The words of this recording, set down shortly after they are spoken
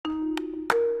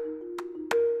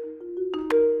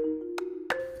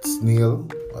Neil.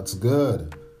 What's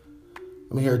good?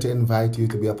 I'm here to invite you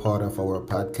to be a part of our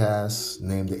podcast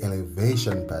named the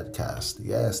Elevation Podcast.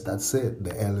 Yes, that's it,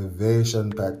 the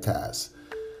Elevation Podcast.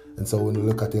 And so when you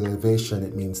look at elevation,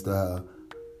 it means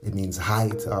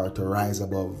height or to rise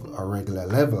above a regular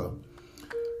level.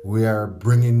 We are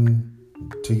bringing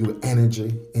to you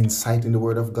energy, insight in the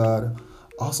Word of God.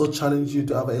 Also challenge you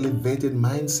to have an elevated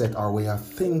mindset or way of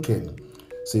thinking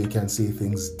so you can see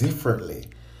things differently.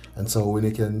 And so when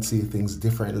you can see things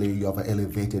differently, you have an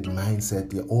elevated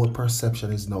mindset. Your old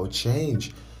perception is now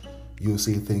changed. You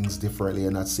see things differently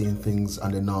and not seeing things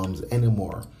on the norms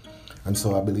anymore. And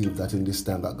so I believe that in this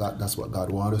time that's what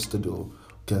God wants us to do.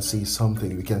 We can see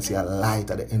something. We can see a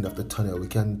light at the end of the tunnel. We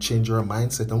can change our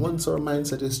mindset. And once our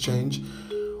mindset is changed,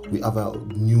 we have a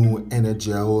new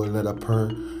energy, a whole other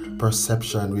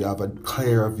perception. We have a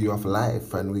clearer view of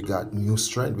life, and we got new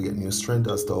strength. We get new strength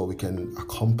as to how we can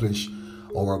accomplish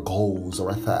our goals,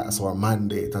 our tasks, our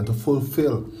mandate, and to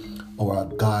fulfill our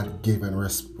God-given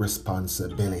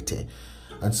responsibility.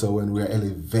 And so when we are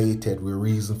elevated, we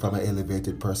reason from an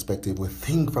elevated perspective, we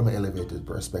think from an elevated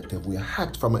perspective, we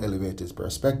act from an elevated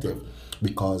perspective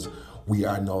because we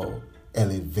are now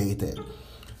elevated.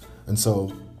 And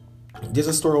so there's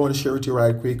a story I want to share with you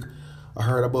right quick. I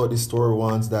heard about this story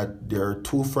once that there are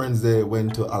two friends, they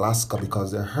went to Alaska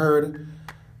because they heard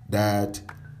that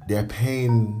they're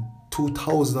paying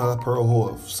 $2,000 per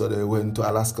wolf. So they went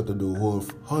to Alaska to do wolf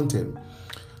hunting.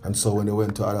 And so when they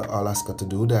went to Alaska to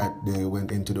do that, they went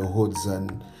into the woods,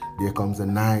 and there comes the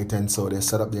night. And so they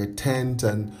set up their tent,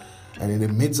 and in the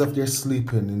midst of their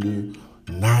sleeping, in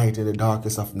the night, in the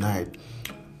darkest of night,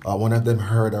 one of them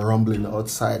heard a rumbling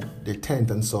outside the tent.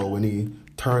 And so when he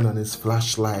turned on his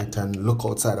flashlight and looked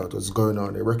outside what was going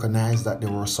on, they recognized that they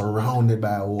were surrounded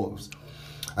by wolves.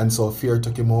 And so fear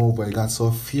took him over. He got so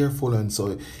fearful, and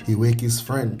so he waked his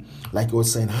friend, like he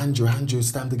was saying, Andrew,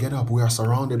 it's time to get up. We are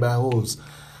surrounded by wolves.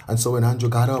 And so when Andrew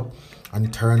got up and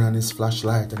he turned on his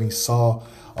flashlight and he saw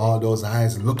all those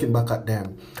eyes looking back at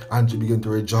them, Andrew began to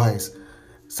rejoice.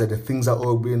 Said the things that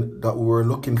we were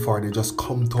looking for, they just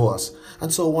come to us.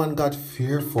 And so one got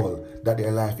fearful that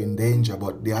their life in danger,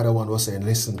 but the other one was saying,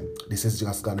 listen, this is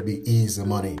just going to be easy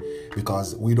money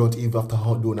because we don't even have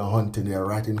to do no hunting. They're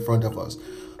right in front of us.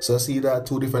 So see that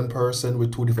two different person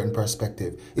with two different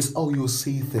perspectives. It's how you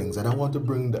see things. And we're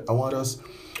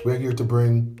here to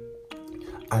bring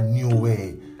a new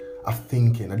way of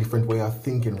thinking, a different way of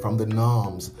thinking from the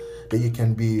norms, that you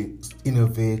can be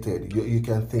innovated, you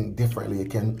can think differently, you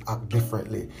can act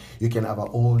differently, you can have a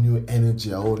whole new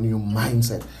energy, a whole new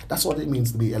mindset. That's what it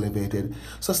means to be elevated.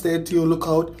 So stay tuned, look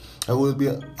out. I will be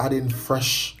adding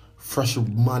fresh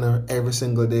manner every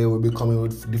single day. We'll be coming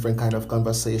with different kind of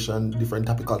conversation, different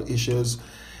topical issues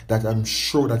that I'm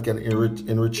sure that can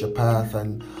enrich your path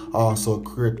and also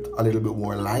create a little bit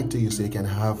more light to you so you can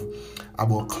have a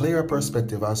more clear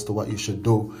perspective as to what you should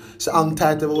do. So hang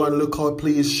tight, everyone. Look out.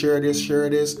 Please share this.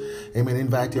 Amen.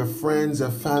 Invite your friends,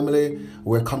 your family.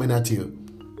 We're coming at you.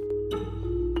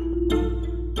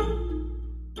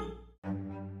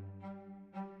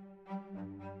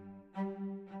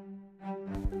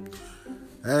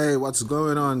 Hey, what's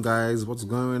going on, guys? What's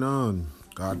going on?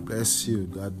 God bless you.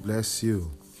 God bless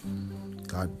you.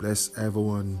 God bless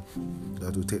everyone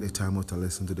that will take the time out to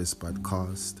listen to this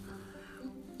podcast.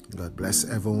 God bless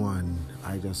everyone.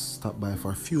 I just stopped by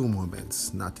for a few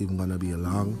moments, not even gonna be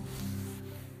long,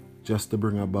 just to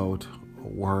bring about a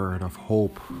word of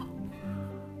hope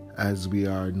as we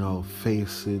are now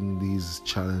facing these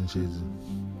challenging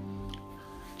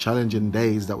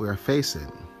days that we are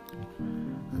facing.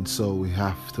 And so we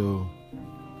have to,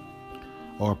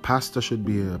 our pastor should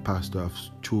be a pastor of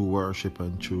true worship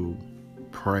and true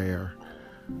prayer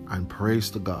and praise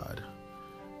to God,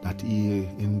 that He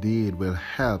indeed will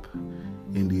help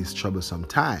in these troublesome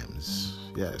times.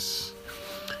 Yes.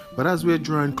 But as we're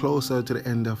drawing closer to the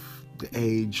end of the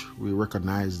age, we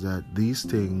recognize that these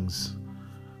things,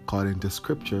 according to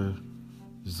Scripture,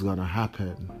 is going to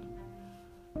happen.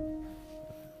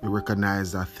 We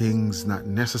recognize that things not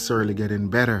necessarily getting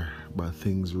better, but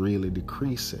things really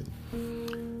decreasing.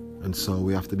 And so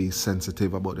we have to be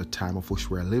sensitive about the time of which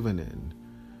we're living in.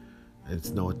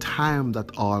 It's now a time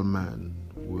that all men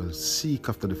will seek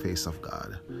after the face of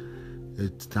God.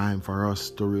 It's time for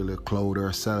us to really clothe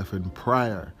ourselves in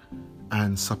prayer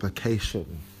and supplication,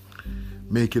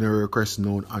 making a request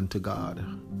known unto God,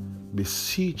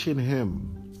 beseeching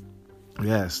Him.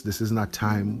 Yes, this is not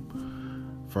time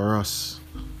for us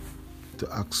to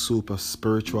act super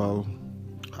spiritual,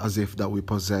 as if that we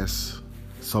possess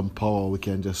some power we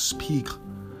can just speak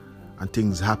and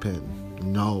things happen.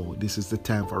 No, this is the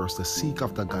time for us to seek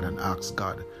after God and ask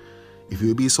God if you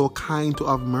will be so kind to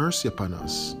have mercy upon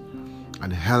us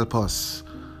and help us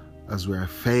as we are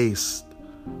faced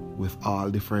with all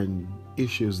different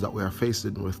issues that we are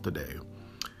facing with today.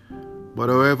 But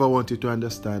however, I want you to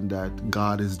understand that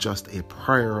God is just a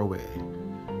prayer away.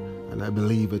 And I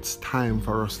believe it's time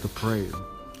for us to pray.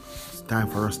 It's time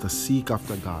for us to seek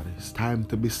after God. It's time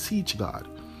to beseech God.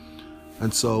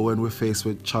 And so when we're faced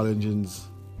with challenges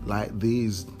like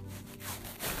these,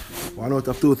 one out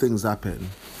of two things happen.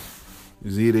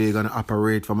 Is either you're going to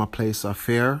operate from a place of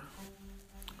fear,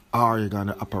 or you're going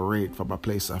to operate from a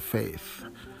place of faith.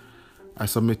 I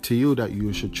submit to you that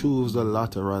you should choose the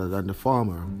latter rather than the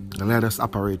former. And let us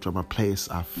operate from a place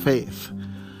of faith.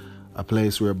 A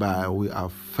place whereby we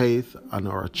have faith and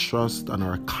our trust and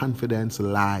our confidence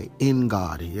lie in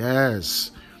God.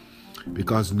 Yes.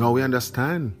 Because now we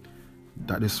understand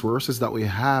that the sources that we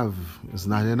have is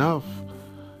not enough.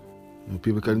 And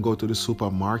people can go to the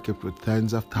supermarket with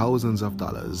tens of thousands of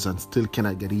dollars and still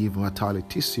cannot get even a toilet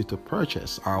tissue to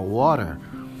purchase our water.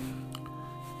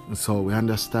 And so we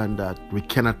understand that we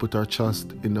cannot put our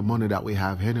trust in the money that we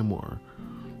have anymore.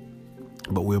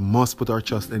 But we must put our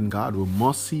trust in God. We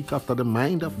must seek after the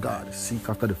mind of God, seek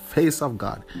after the face of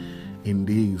God in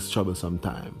these troublesome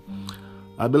times.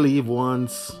 I believe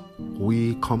once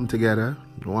we come together,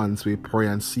 once we pray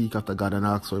and seek after God and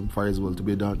ask Him for His will to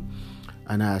be done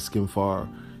and ask Him for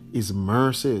His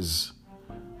mercies,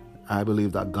 I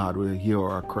believe that God will hear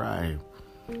our cry.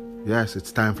 Yes,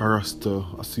 it's time for us to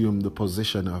assume the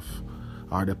position of,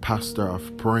 or the posture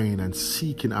of praying and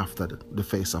seeking after the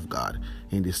face of God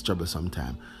in this troublesome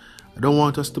time. I don't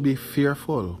want us to be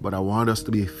fearful, but I want us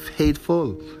to be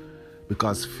faithful,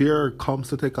 because fear comes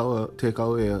to take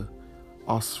away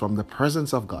us from the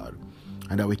presence of God,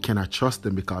 and that we cannot trust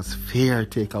Him because fear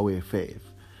take away faith.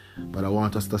 But I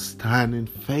want us to stand in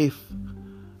faith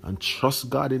and trust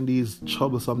God in these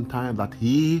troublesome times, that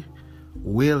He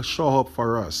will show up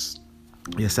for us.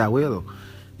 Yes, I will.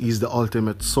 He's the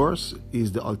ultimate source.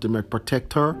 He's the ultimate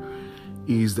protector.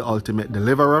 He's the ultimate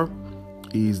deliverer.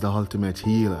 He's the ultimate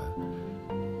healer.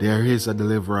 There is a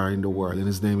deliverer in the world, and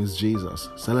His name is Jesus.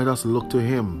 So let us look to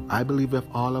Him. I believe if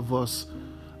all of us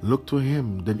look to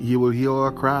Him, then He will hear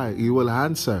our cry. He will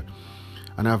answer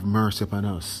and have mercy upon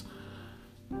us.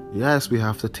 Yes, we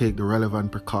have to take the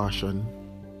relevant precaution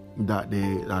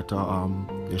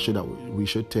we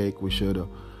should take. We should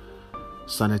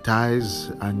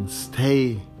sanitize and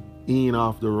stay in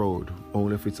off the road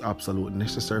only if it's absolutely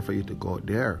necessary for you to go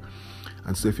there.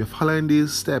 And so if you're following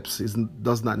these steps, it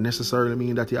does not necessarily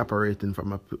mean that you're operating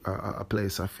from a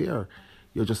place of fear.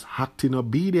 You're just acting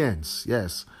obedience.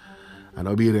 Yes. And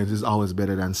obedience is always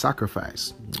better than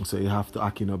sacrifice. So you have to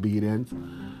act in obedience,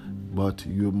 but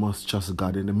you must trust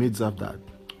God in the midst of that.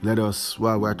 Let us,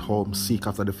 while we're at home, seek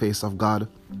after the face of God.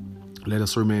 Let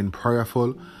us remain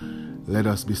prayerful. Let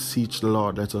us beseech the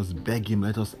Lord. Let us beg Him.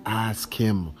 Let us ask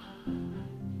Him.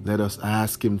 Let us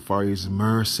ask Him for His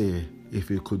mercy. If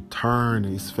He could turn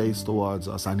His face towards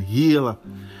us and heal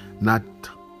not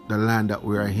the land that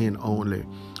we are in only,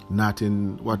 not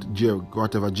in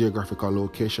whatever geographical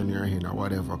location you're in, or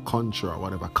whatever country or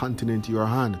whatever continent you're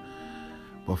on,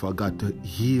 but for God to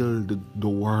heal the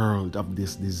world of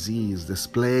this disease, this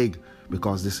plague,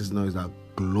 because this is now a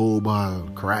global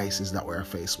crisis that we're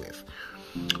faced with.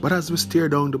 But as we stare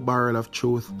down the barrel of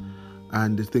truth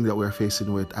and the thing that we're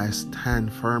facing with, I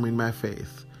stand firm in my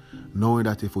faith, knowing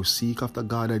that if we seek after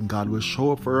God, then God will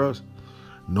show up for us,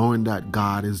 knowing that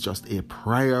God is just a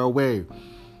prayer away,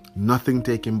 nothing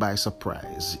taken by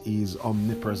surprise. He is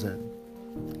omnipresent.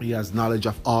 He has knowledge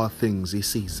of all things. He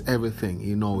sees everything.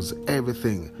 He knows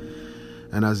everything.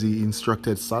 And as He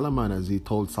instructed Solomon, as He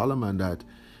told Solomon that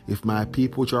if my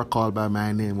people which are called by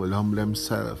my name will humble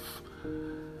themselves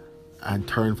and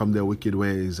turn from their wicked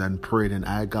ways and pray, then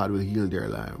I, God, will heal their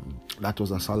land. That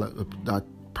was that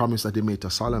promise that He made to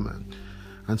Solomon.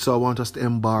 And so I want us to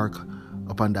embark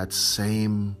upon that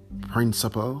same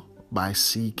principle by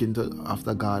seeking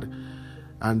after God.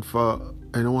 And for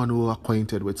anyone who is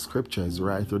acquainted with scriptures,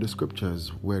 right through the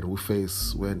scriptures,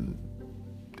 when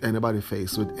anybody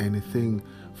faced with anything,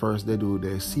 first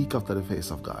they seek after the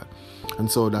face of God.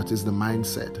 And so that is the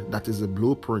mindset. That is the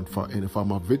blueprint for any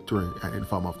form of victory and any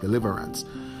form of deliverance.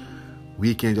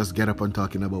 We can't just get up and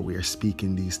talking about we are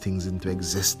speaking these things into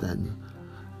existence.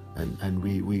 And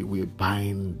we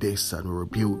bind this and we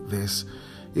rebuke this.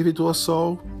 If it was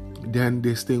so, then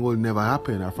this thing will never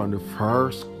happen. And from the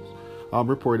first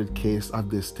reported case of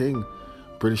this thing,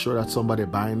 pretty sure that somebody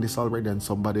bind this already and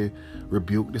somebody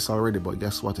rebuked this already, but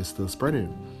guess what? It's still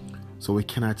spreading. So we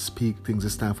cannot speak things.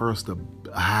 It's time for us to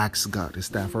ask God. It's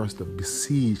time for us to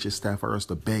beseech. It's time for us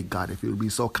to beg God if He'll be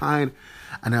so kind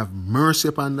and have mercy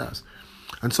upon us.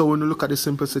 And so when we look at the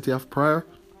simplicity of prayer,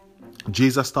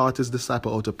 Jesus taught His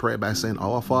disciples how to pray by saying,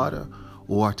 Our Father,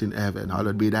 who art in heaven,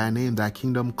 hallowed be thy name, thy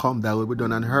kingdom come, thy will be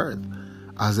done on earth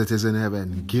as it is in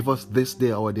heaven. Give us this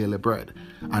day our daily bread,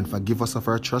 and forgive us of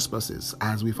our trespasses,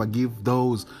 as we forgive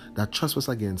those that trespass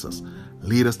against us.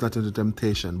 Lead us not into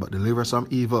temptation, but deliver us from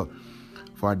evil.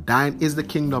 For thine is the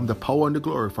kingdom, the power, and the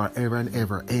glory forever and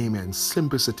ever. Amen.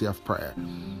 Simplicity of prayer.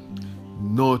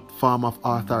 No form of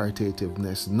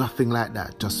authoritativeness, nothing like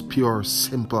that. Just pure,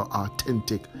 simple,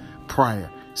 authentic prayer,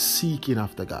 seeking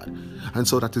after God. And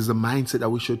so that is the mindset that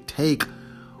we should take.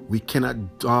 We cannot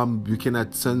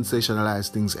sensationalize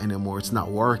things anymore. It's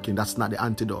not working. That's not the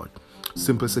antidote.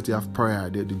 Simplicity of prayer,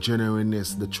 the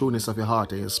genuineness, the trueness of your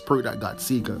heart and your spirit that God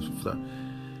seeks after.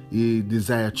 He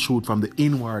desired truth from the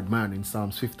inward man in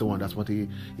Psalms 51. That's what he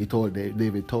told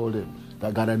David told him.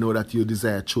 That God, I know that you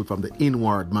desire truth from the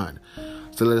inward man.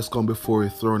 So let us come before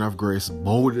your throne of grace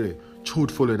boldly,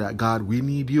 truthfully, that God, we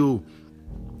need you.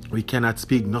 We cannot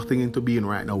speak nothing into being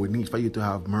right now. We need for you to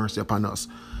have mercy upon us.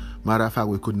 Matter of fact,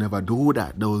 we could never do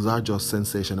that. Those are just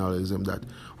sensationalism that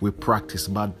we practice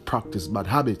bad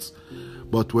habits.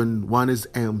 But when one is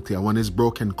empty and one is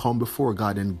broken, come before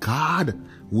God, and God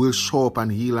will show up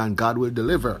and heal, and God will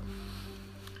deliver.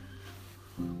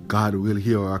 God will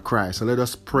hear our cry. So let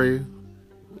us pray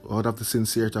out of the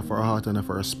sincerity of our heart and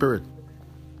of our spirit.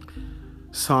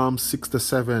 Psalm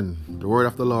 67, the word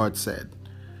of the Lord said,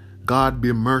 God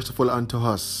be merciful unto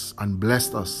us, and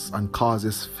bless us, and cause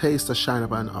His face to shine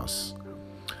upon us,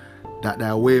 that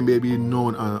thy way may be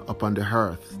known upon the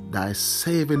earth, thy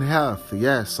saving health,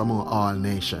 yes, among all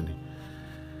nations.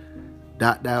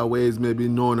 That thy ways may be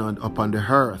known upon the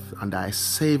earth, and thy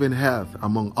saving health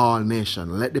among all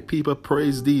nations. Let the people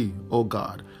praise thee, O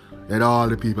God. Let all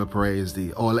the people praise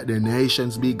thee. Oh, let the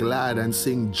nations be glad and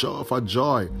sing joy for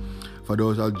joy. For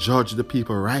those who judge the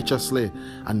people righteously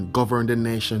and govern the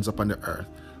nations upon the earth.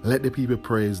 Let the people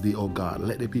praise thee, O God.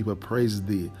 Let the people praise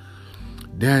thee.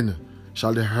 Then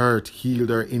shall the earth heal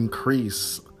their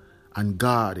increase, and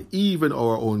God, even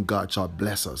our own God, shall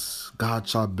bless us. God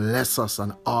shall bless us,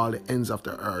 and all the ends of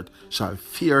the earth shall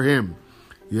fear Him.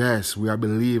 Yes, we are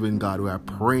believing God. We are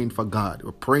praying for God.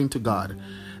 We're praying to God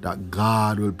that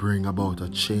God will bring about a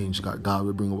change. God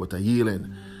will bring about a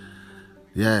healing.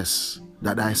 Yes,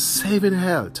 that thy saving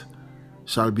health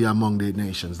shall be among the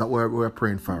nations. That's what we're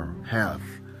praying for. Health,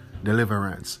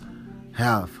 deliverance.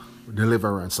 Health,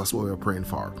 deliverance. That's what we're praying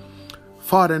for.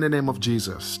 Father, in the name of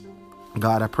Jesus,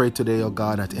 God, I pray today, oh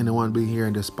God, that anyone being here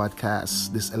in this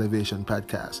podcast, this Elevation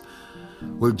podcast,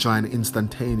 will join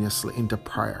instantaneously into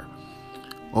prayer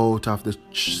out of the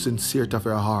sincerity of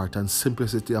your heart and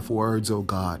simplicity of words, oh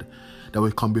God, that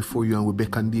we come before you and we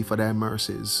beckon thee for thy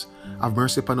mercies. Have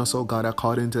mercy upon us, O God,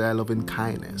 according to thy loving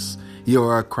kindness. Hear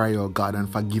our cry, O God,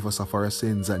 and forgive us of our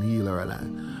sins and heal our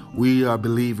land. We are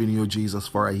believing you, Jesus,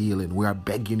 for our healing. We are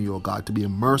begging you, O God, to be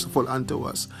merciful unto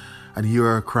us and hear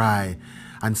our cry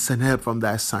and send help from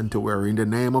thy sanctuary. In the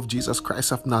name of Jesus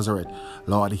Christ of Nazareth,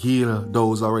 Lord, heal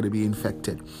those already be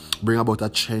infected. Bring about a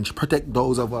change. Protect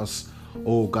those of us,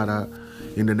 oh God,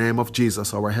 in the name of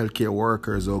Jesus, our healthcare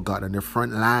workers, oh God, on the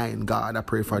front line, God, I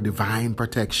pray for divine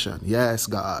protection. Yes,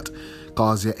 God,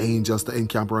 cause your angels to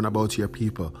encamp round about your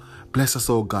people. Bless us,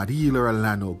 oh God. Heal our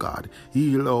land, oh God.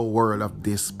 Heal our world of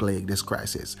this plague, this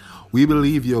crisis. We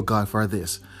believe you, oh God, for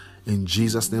this. In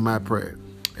Jesus' name I pray.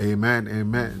 Amen,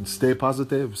 amen. Stay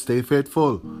positive, stay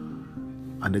faithful,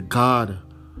 and the God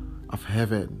of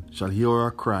heaven shall hear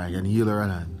our cry and heal our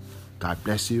land. God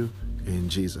bless you in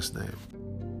Jesus' name.